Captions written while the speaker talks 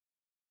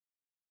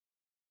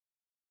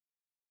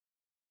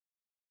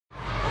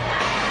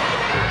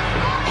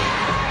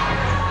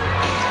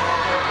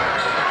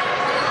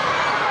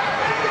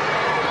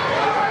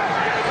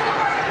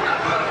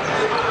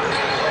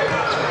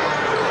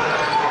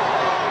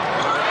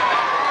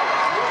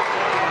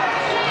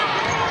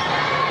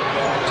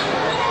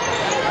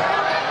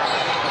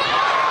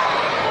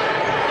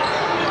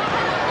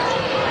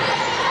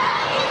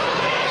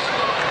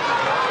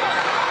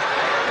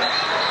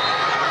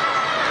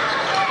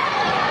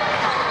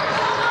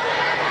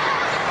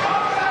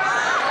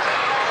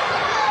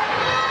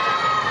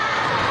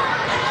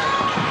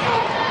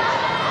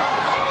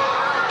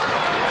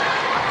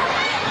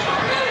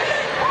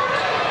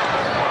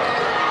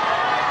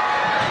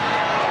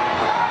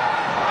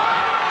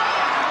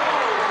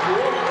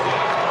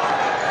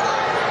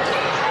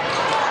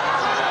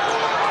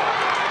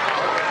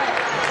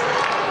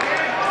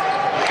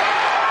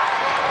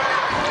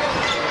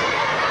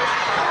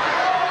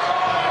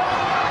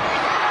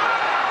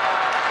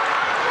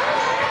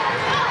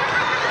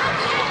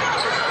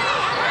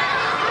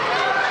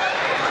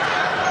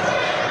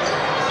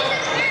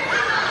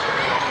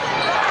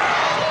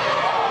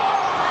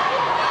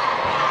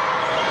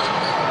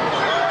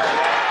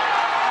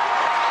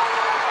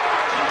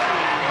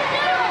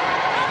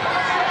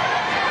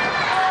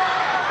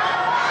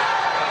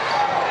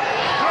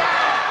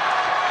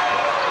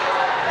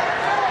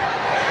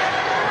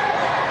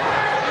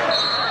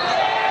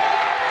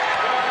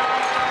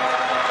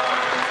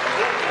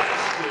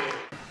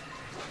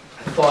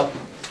thought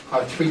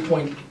our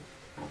three-point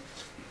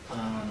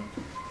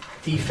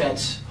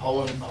defense,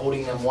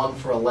 holding them 1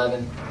 for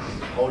 11,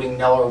 holding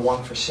Neller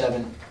 1 for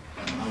 7.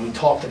 We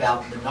talked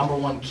about the number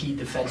one key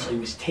defensively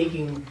was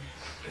taking,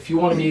 if you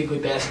want to be a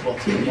good basketball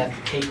team, you have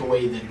to take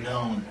away the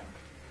known.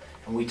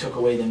 And we took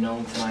away the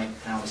known tonight,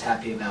 and I was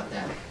happy about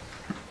that.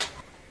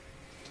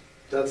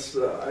 That's,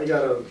 I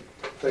gotta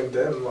thank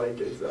them. Like,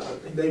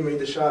 they made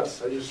the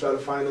shots. I just try to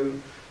find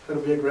them, try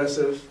to be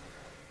aggressive,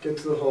 get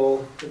to the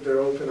hole. If they're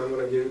open, I'm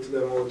gonna give it to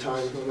them all the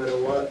time, no matter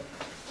what.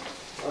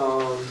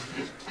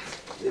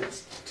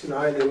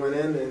 Tonight they went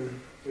in and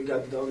we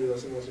got the W.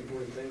 That's the most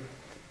important thing.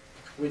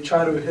 We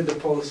try to hit the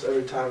post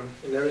every time.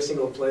 In every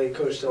single play,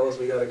 coach tells us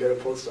we gotta get a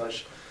post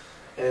touch,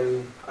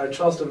 and I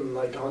trust them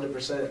like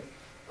 100%.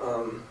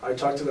 I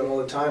talk to them all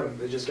the time.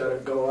 They just gotta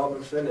go up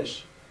and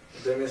finish.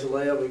 If they miss a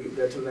layup, we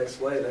get to the next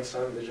play. Next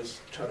time, they just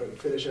try to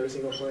finish every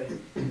single play.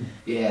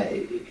 Yeah,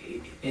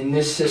 in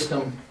this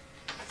system,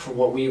 for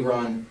what we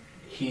run,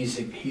 he's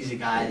a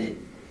guy that,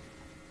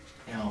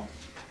 you know,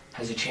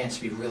 has a chance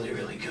to be really,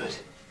 really good.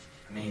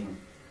 I mean,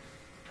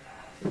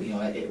 you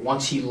know,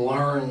 once he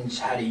learns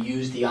how to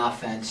use the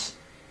offense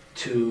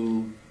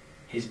to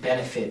his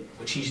benefit,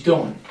 which he's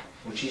doing,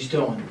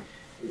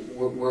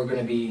 we're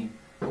going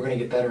to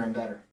get better and better.